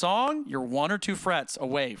 what song, you're 1 or 2 frets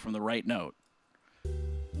away from the right note.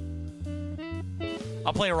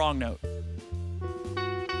 I'll play a wrong note.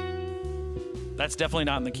 That's definitely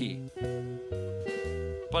not in the key.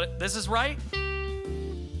 But this is right.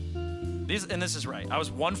 This is right. I was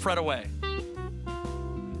 1 fret away.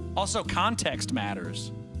 Also, context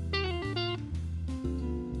matters.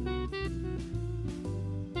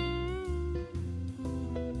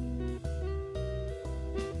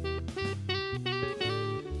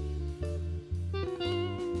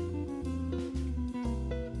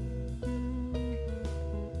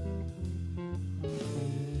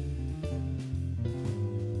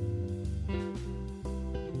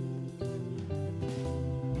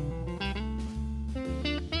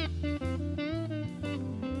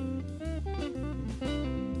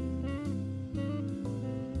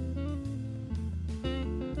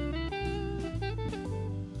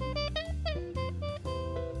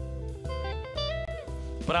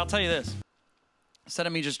 But I'll tell you this. Instead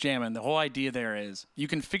of me just jamming, the whole idea there is you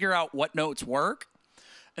can figure out what notes work,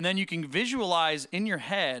 and then you can visualize in your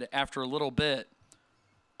head after a little bit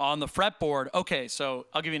on the fretboard. Okay, so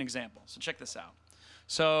I'll give you an example. So check this out.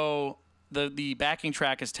 So the backing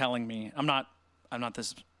track is telling me I'm not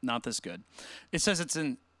this good. It says it's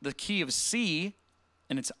in the key of C,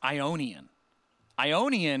 and it's Ionian.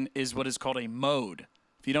 Ionian is what is called a mode.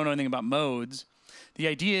 If you don't know anything about modes, the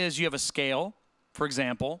idea is you have a scale. For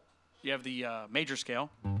example, you have the major scale.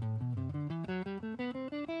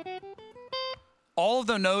 All of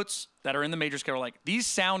the notes that are in the major scale are like, these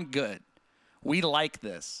sound good. We like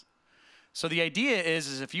this. So the idea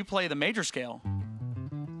is if you play the major scale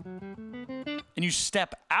and you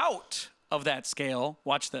step out of that scale,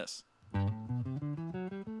 watch this.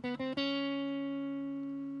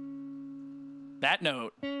 That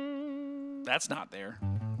note, that's not there.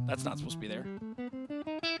 That's not supposed to be there.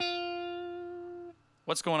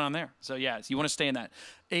 What's going on there? So yeah, so you want to stay in that.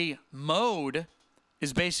 A mode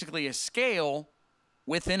is basically a scale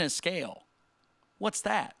within a scale. What's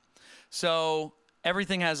that? So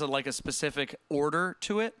everything has a specific order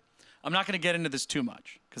to it. I'm not going to get into this too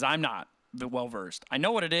much because I'm not well versed. I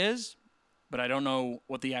know what it is, but I don't know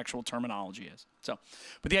what the actual terminology is. So,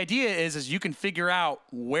 but the idea is you can figure out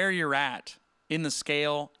where you're at in the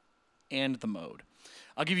scale and the mode.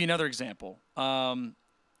 I'll give you another example.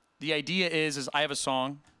 The idea is I have a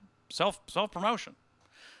song, self-promotion.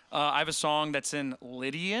 I have a song that's in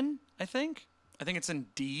Lydian, I think. I think it's in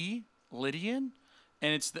D, Lydian.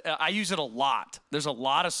 And I use it a lot. There's a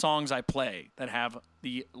lot of songs I play that have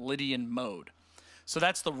the Lydian mode. So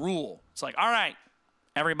that's the rule. It's like, all right,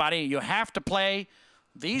 everybody, you have to play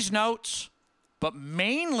these notes, but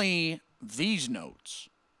mainly these notes.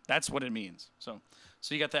 That's what it means. So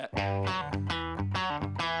you got that.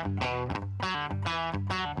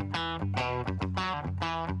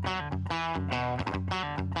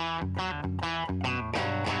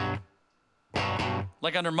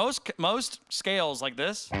 Like under most scales like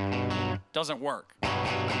this, doesn't work.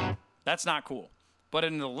 That's not cool. But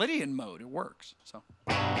in the Lydian mode, it works. So.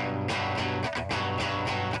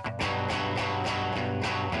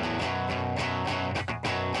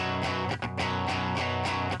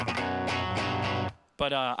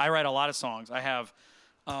 But I write a lot of songs. I have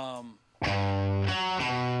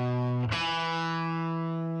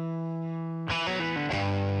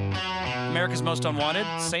America's Most Unwanted,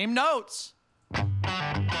 same notes.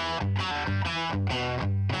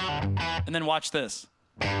 And then watch this.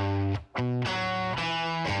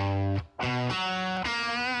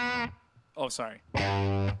 Oh, sorry.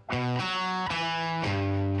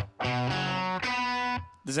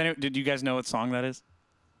 Did you guys know what song that is?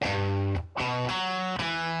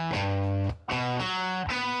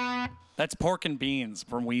 That's Pork and Beans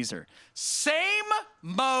from Weezer. Same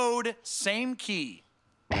mode, same key.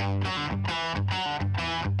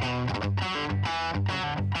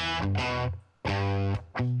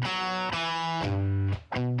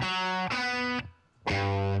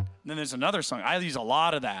 And then there's another song. I use a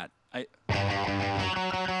lot of that.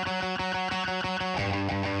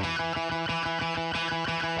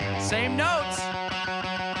 Same notes.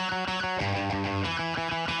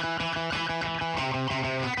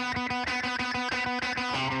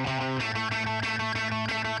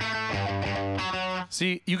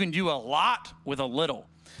 See, you can do a lot with a little.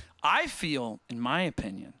 I feel, in my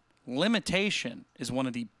opinion, limitation is one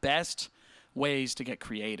of the best ways to get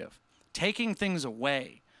creative. taking things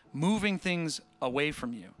away, moving things away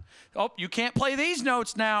from you. Oh, you can't play these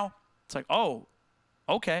notes now. It's like, oh,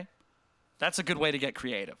 okay. That's a good way to get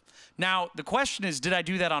creative. Now, the question is, did I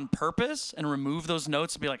do that on purpose and remove those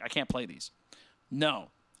notes and be like, I can't play these? No,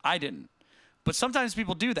 I didn't. But sometimes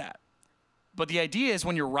people do that. But the idea is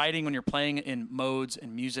when you're writing, when you're playing in modes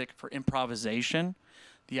and music for improvisation,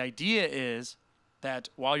 the idea is that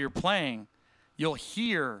while you're playing, you'll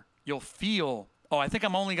hear, you'll feel, oh, I think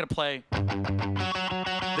I'm only going to play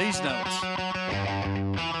these notes.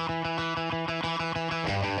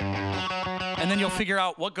 And then you'll figure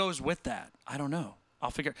out what goes with that. I don't know.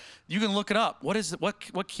 I'll figure. You can look it up. What is it?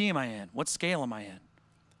 What key am I in? What scale am I in?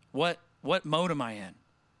 What mode am I in?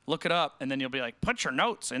 Look it up, and then you'll be like, put your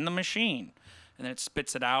notes in the machine. And then it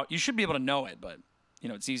spits it out. You should be able to know it, but you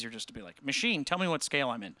know, it's easier just to be like, machine, tell me what scale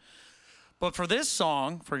I'm in. But for this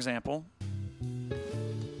song, for example,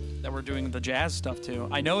 that we're doing the jazz stuff to,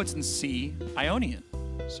 I know it's in C Ionian.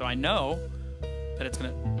 So I know that it's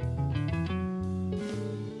gonna,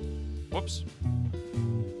 whoops.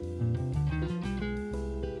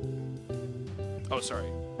 Oh,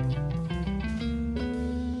 sorry.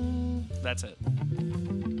 That's it.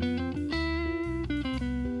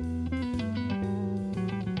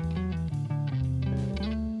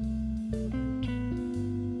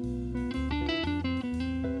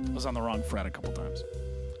 Was on the wrong fret a couple times.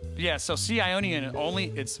 But yeah, so C Ionian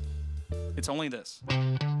only it's only this.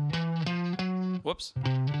 Whoops.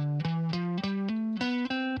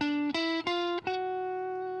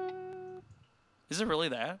 Is it really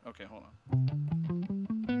that? Okay, hold on.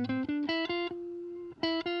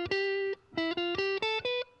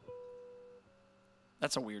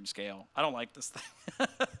 That's a weird scale. I don't like this thing.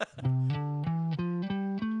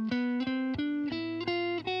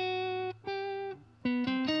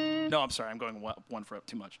 No, I'm sorry. I'm going one fret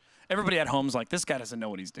too much. Everybody at home's like, this guy doesn't know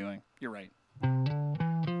what he's doing. You're right.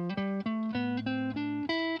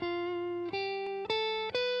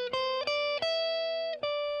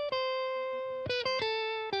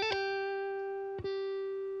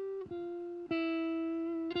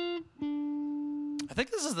 I think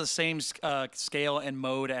this is the same scale and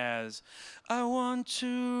mode as I Want to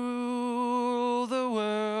Rule the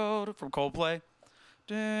World from Coldplay.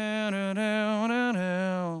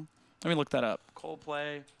 Let me look that up.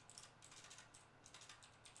 Coldplay.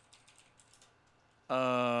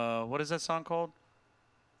 What is that song called?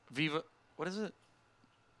 Viva. What is it?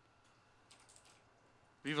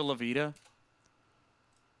 Viva La Vida.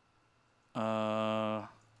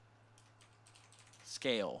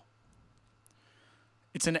 Scale.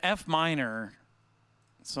 It's an F minor,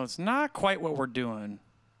 so it's not quite what we're doing.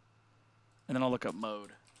 And then I'll look up mode.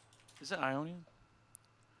 Is it Ionian?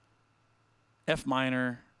 F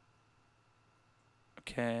minor.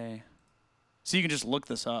 Okay. So you can just look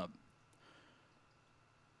this up.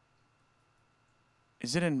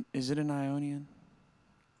 Is it in Ionian?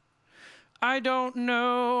 I don't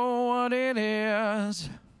know what it is.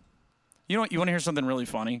 You know what? You want to hear something really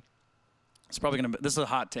funny? It's probably gonna be, this is a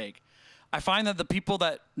hot take. I find that the people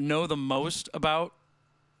that know the most about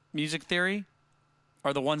music theory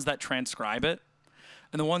are the ones that transcribe it,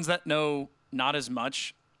 and the ones that know not as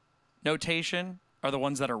much notation are the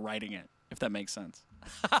ones that are writing it, if that makes sense.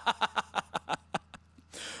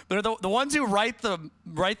 They're the ones who write the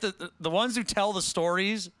ones who tell the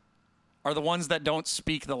stories are the ones that don't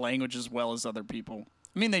speak the language as well as other people.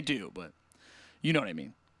 I mean, they do, but you know what I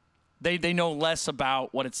mean. They know less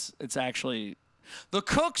about what it's actually. The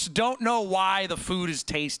cooks don't know why the food is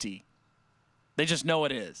tasty. They just know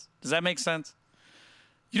it is. Does that make sense?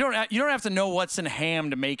 You don't have to know what's in ham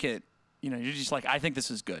to make it. You know, you're just like, I think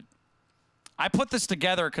this is good. I put this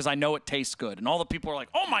together because I know it tastes good. And all the people are like,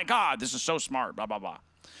 oh my God, this is so smart, blah, blah, blah.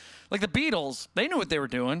 Like the Beatles, they knew what they were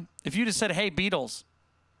doing. If you just said, hey, Beatles,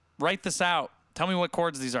 write this out. Tell me what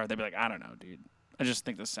chords these are. They'd be like, I don't know, dude. I just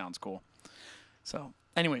think this sounds cool. So,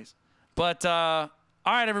 anyways. But, all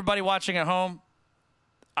right, everybody watching at home.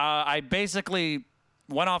 I basically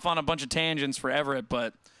went off on a bunch of tangents for Everett,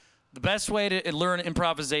 but the best way to learn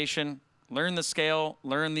improvisation, learn the scale,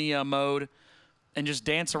 learn the mode, and just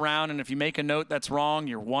dance around. And if you make a note that's wrong,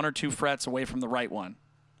 you're 1 or 2 frets away from the right one.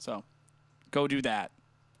 So go do that.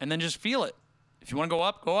 And then just feel it. If you want to go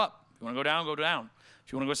up, go up. If you want to go down, go down.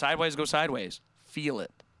 If you want to go sideways, go sideways. Feel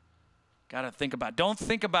it. Got to think about it. Don't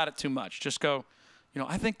think about it too much. Just go, you know,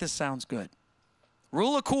 I think this sounds good.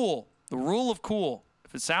 Rule of cool. The rule of cool.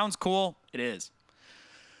 If it sounds cool, it is.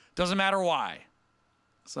 Doesn't matter why.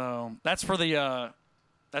 So that's for the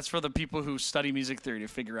people who study music theory to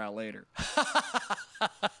figure out later.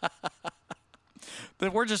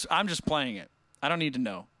 I'm just playing it. I don't need to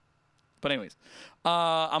know. But anyways,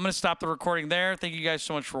 I'm going to stop the recording there. Thank you guys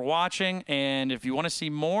so much for watching. And if you want to see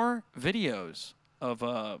more videos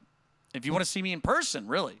of, if you want to see me in person,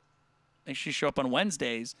 really, make sure you show up on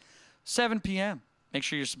Wednesdays, 7 p.m. Make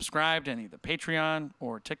sure you're subscribed to either Patreon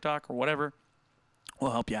or TikTok or whatever.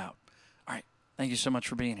 We'll help you out. All right. Thank you so much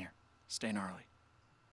for being here. Stay gnarly.